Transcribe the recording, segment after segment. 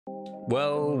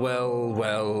Well, well,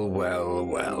 well, well,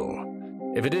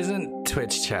 well. If it isn't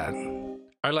Twitch chat,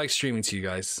 I like streaming to you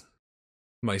guys.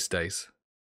 Most days.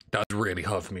 That's really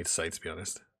hard for me to say, to be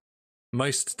honest.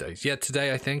 Most days. Yeah,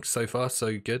 today I think. So far,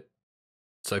 so good.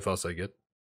 So far, so good.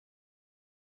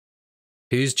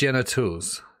 Who's Jenna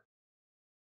Tools?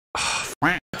 Oh,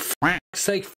 for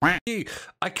sake, you.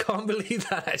 I can't believe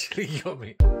that actually got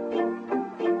me.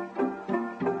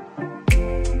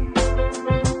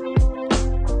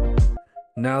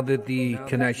 Now that the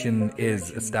connection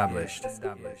is established,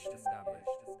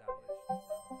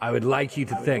 I would like you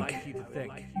to think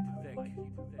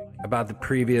about the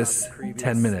previous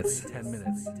 10 minutes.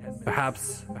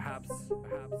 Perhaps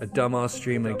a dumbass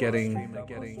streamer getting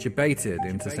debated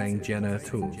into saying Jenna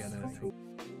Tools.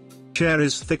 Chair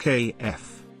is thick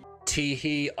AF.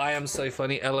 Tee-hee, I am so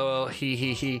funny. LOL,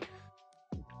 he.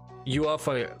 You are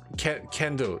funny.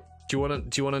 Kendall, do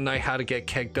you wanna know how to get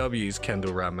keg W's,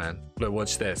 Kendall Ramman? Look,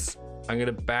 watch this. I'm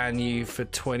gonna ban you for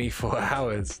 24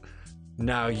 hours.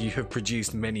 Now you have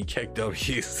produced many keg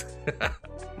W's.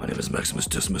 My name is Maximus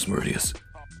Decimus Meridius,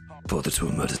 father to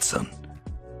a murdered son,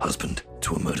 husband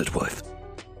to a murdered wife,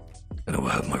 and I will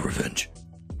have my revenge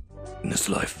in this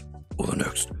life or the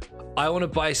next. I want to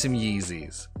buy some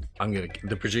Yeezys.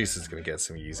 The producer's gonna get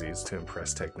some Yeezys to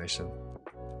impress technician.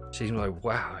 She's gonna be like,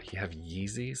 wow, you have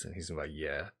Yeezys? And he's gonna be like,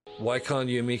 yeah. Why can't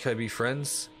you and Miko be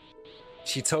friends?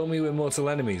 She told me we're mortal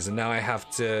enemies, and now I have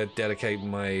to dedicate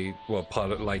my, well,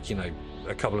 part of, like, you know,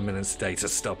 a couple of minutes a day to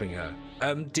stopping her.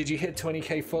 Did you hit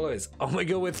 20k followers? Oh my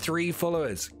god, we're 3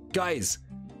 followers. Guys,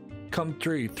 come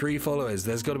through, 3 followers.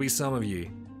 There's gotta be some of you.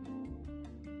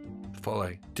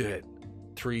 Follow, do it.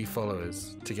 3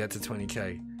 followers to get to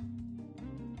 20k.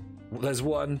 There's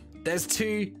 1, there's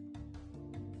 2.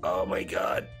 Oh my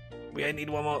god. We only need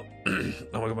 1 more.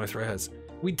 Oh my god, my throat hurts.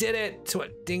 We did it!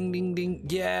 Ding, ding, ding.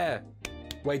 Yeah!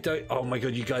 Wait, don't. Oh my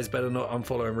god, you guys better not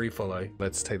unfollow and refollow.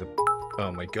 Let's take the.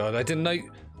 Oh my god, I didn't know.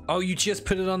 Oh, you just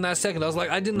put it on that second. I was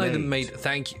like, I didn't know the mate.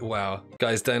 Thank you. Wow.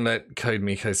 Guys, don't let Code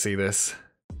Miko see this.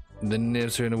 The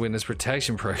nibs are in a witness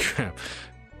protection program.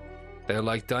 They're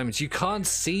like diamonds. You can't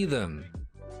see them.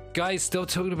 Guys, stop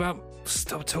talking about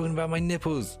my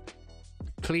nipples.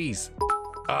 Please.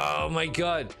 Oh my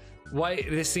god. Why?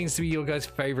 This seems to be your guys'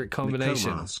 favorite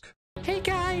combination. Hey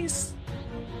guys!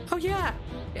 Oh yeah,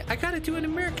 I gotta do an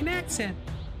American accent.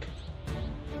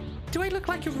 Do I look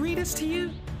like a Ritas to you?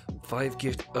 5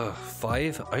 gift,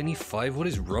 5? Only 5? What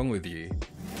is wrong with you?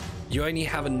 You only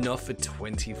have enough for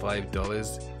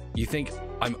 $25? You think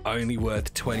I'm only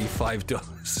worth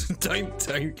 $25? don't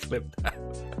clip that.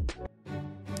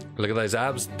 Look at those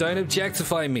abs. Don't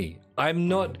objectify me. I'm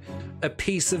not a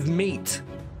piece of meat.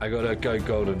 I gotta go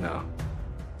golden now.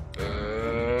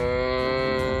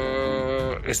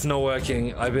 It's not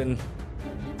working.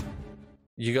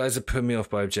 You guys have put me off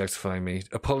by objectifying me.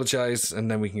 Apologize,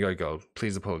 and then we can go gold.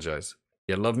 Please apologize.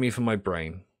 Yeah, love me for my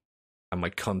brain and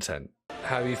my content.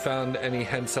 Have you found any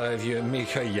hentai of you and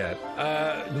Miko yet?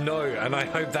 No, and I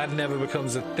hope that never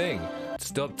becomes a thing.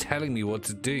 Stop telling me what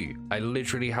to do. I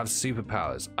literally have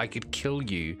superpowers. I could kill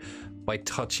you by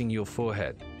touching your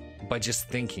forehead. By just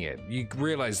thinking it. You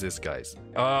realize this, guys.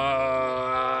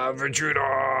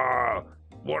 Vegeta!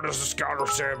 What does the scouter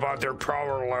say about their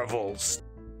power levels?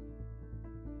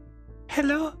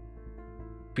 Hello?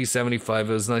 P75, it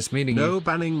was nice meeting you. No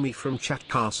banning me from chat,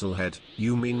 Castlehead.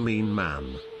 You mean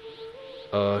man.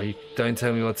 Oh, don't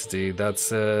tell me what to do.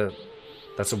 That's a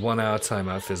 1 hour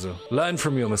timeout, Fizzle. Learn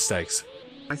from your mistakes.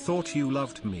 I thought you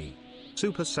loved me.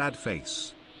 Super sad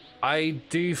face. I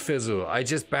do, Fizzle. I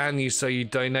just ban you so you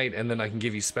donate and then I can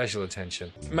give you special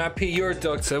attention. Matt P, you're a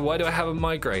doctor. Why do I have a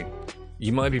migraine?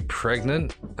 You might be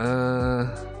pregnant. Hands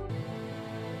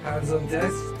on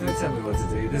desk. Don't tell me what to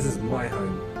do. This is my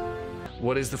home.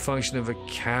 What is the function of a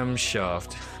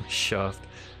camshaft? Shaft.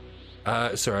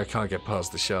 Sorry, I can't get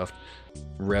past the shaft.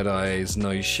 Red eyes,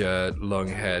 no shirt, long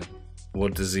head.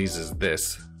 What disease is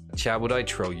this? Chat, would I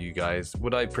troll you guys?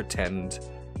 Would I pretend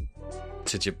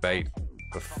to debate?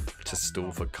 To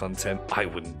stall for content? I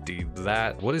wouldn't do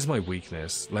that. What is my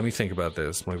weakness? Let me think about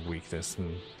this. My weakness.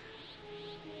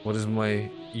 What is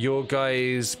your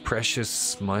guys' precious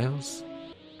smiles?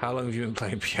 How long have you been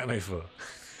playing piano for?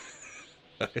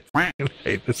 I fucking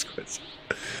hate this question.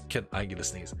 I'm gonna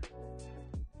sneeze.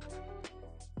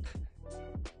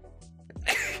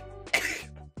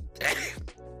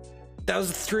 That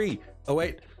was a 3. Oh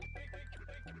wait.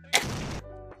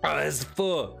 Oh, that's a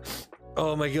 4.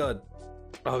 Oh my god.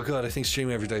 Oh god, I think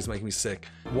streaming every day is making me sick.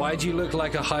 Why'd you look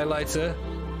like a highlighter?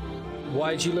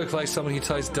 Why'd you look like someone who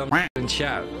types dumb in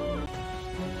chat?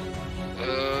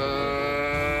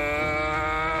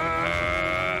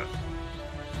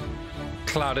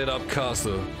 clouded up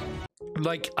castle.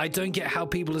 Like, I don't get how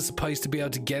people are supposed to be able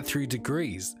to get through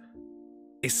degrees.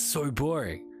 It's so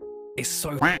boring. It's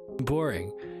so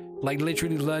boring. Like,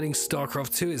 literally learning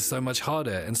StarCraft 2 is so much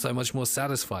harder and so much more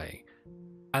satisfying.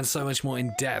 And so much more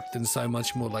in-depth and so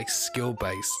much more, like,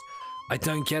 skill-based. I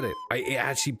don't get it. It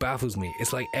actually baffles me.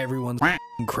 It's like everyone's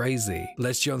crazy.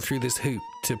 Let's jump through this hoop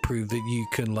to prove that you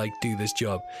can, like, do this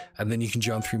job. And then you can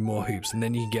jump through more hoops. And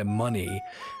then you can get money.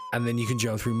 And then you can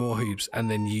jump through more hoops. And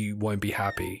then you won't be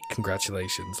happy.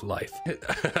 Congratulations, life.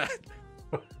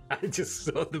 I just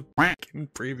saw the fucking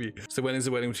preview. So when is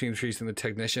the wedding between Patrice and the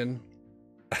technician?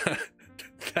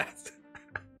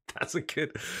 That's a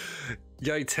good...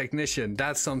 Yo, technician,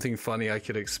 that's something funny I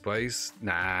could expose.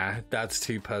 Nah, that's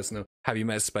too personal. Have you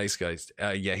met Space Ghost?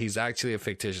 Yeah, he's actually a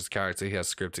fictitious character. He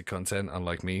has scripted content,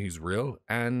 unlike me, who's real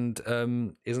and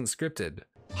isn't scripted.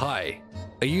 Hi,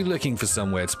 are you looking for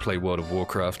somewhere to play World of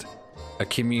Warcraft? A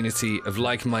community of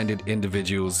like-minded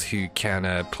individuals who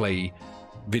can play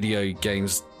video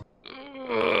games.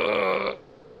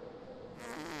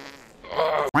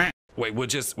 Wait,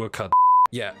 we'll cut.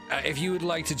 Yeah, if you would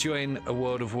like to join a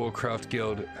World of Warcraft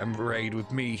guild and raid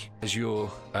with me as your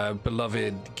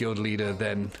beloved guild leader,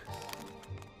 then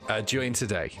join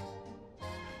today.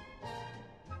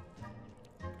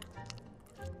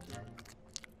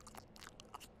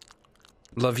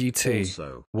 Love you too.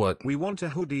 Also, what? We want a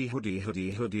hoodie.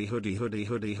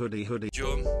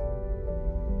 Jum,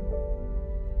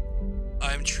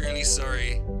 I'm truly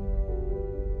sorry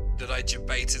that I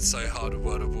debated so hard with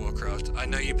World of Warcraft. I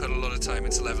know you put a lot of time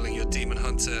into leveling your Demon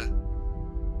Hunter,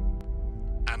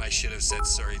 and I should have said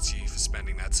sorry to you for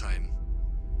spending that time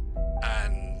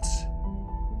and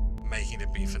making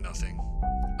it be for nothing.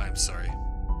 I'm sorry.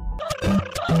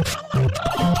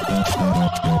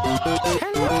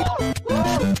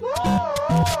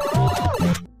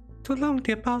 Too long,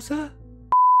 dear Bowser.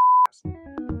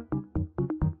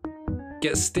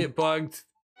 Get stip bugged,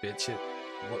 bitch.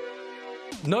 What?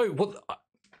 No, what?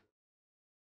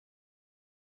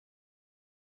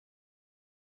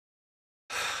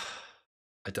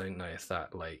 I don't know if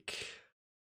that, like...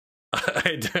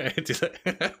 I don't... Did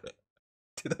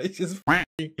I just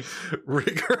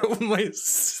rickroll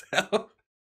myself?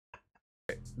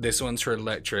 This one's for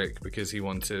Electric because he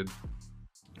wanted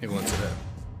it.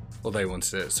 Well, they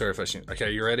wanted it. Sorry if I shouldn't. Okay,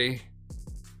 you ready?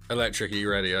 Electric, are you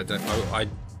ready? I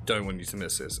don't want you to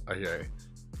miss this. Okay.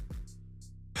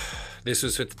 This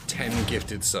was for 10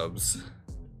 gifted subs.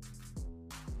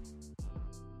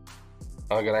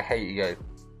 Oh god, I hate you guys.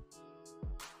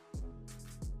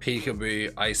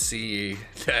 Peekaboo, I see you.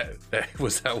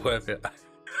 Was that worth it?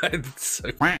 I'm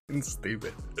so fucking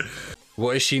stupid.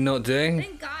 What is she not doing?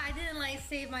 Thank God I didn't like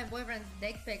save my boyfriend's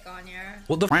dick pic on here.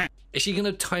 What the f? Is she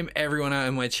gonna time everyone out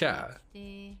in my chat?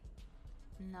 59.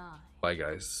 Bye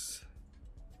guys.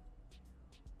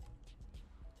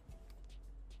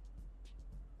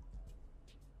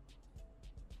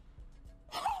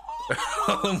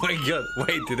 Oh my god,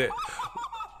 wait, did it?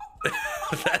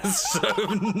 That's so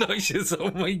obnoxious,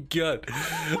 oh my god.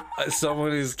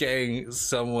 Someone is getting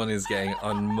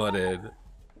unmudded.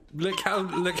 Look how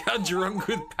drunk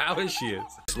with power she is.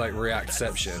 It's like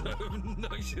reacception.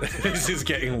 So this is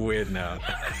getting weird now.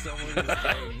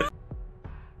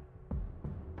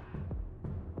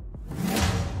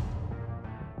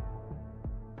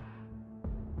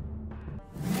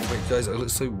 Wait guys, I look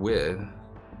so weird.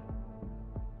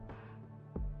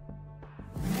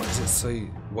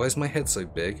 Why is my head so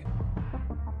big?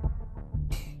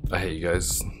 I hate you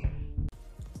guys.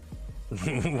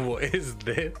 What is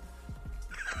this?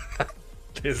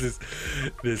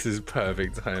 This is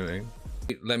perfect timing.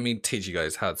 Let me teach you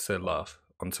guys how to laugh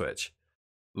on Twitch.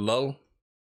 Lol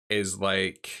is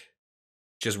like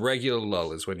just regular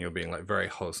lol is when you're being like very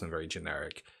wholesome, very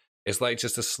generic. It's like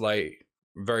just a slight,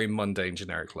 very mundane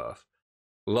generic laugh.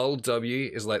 Lol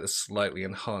W is like the slightly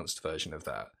enhanced version of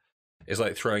that. It's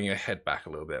like throwing your head back a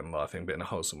little bit and laughing, but in a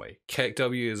wholesome way. Keck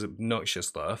W is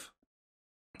obnoxious laugh.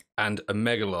 And a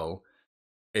mega lol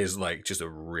is like just a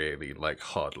really like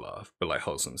hard laugh, but like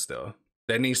wholesome still.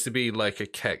 There needs to be like a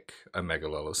Keck, a mega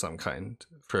lol of some kind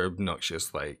for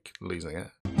obnoxious like losing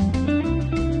it.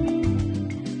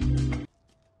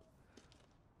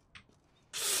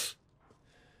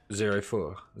 Zero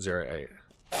 4, 0 8.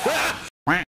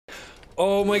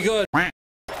 Oh my god!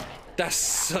 That's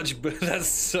so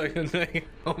annoying.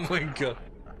 Oh my god.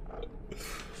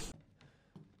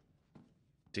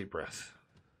 Deep breath.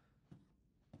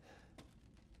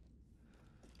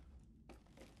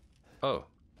 Oh.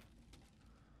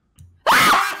 Oh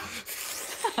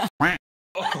my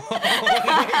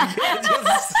god,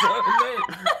 you're so late.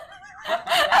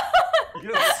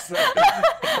 You're so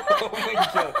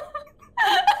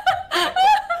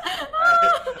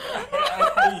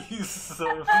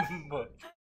so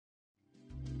much.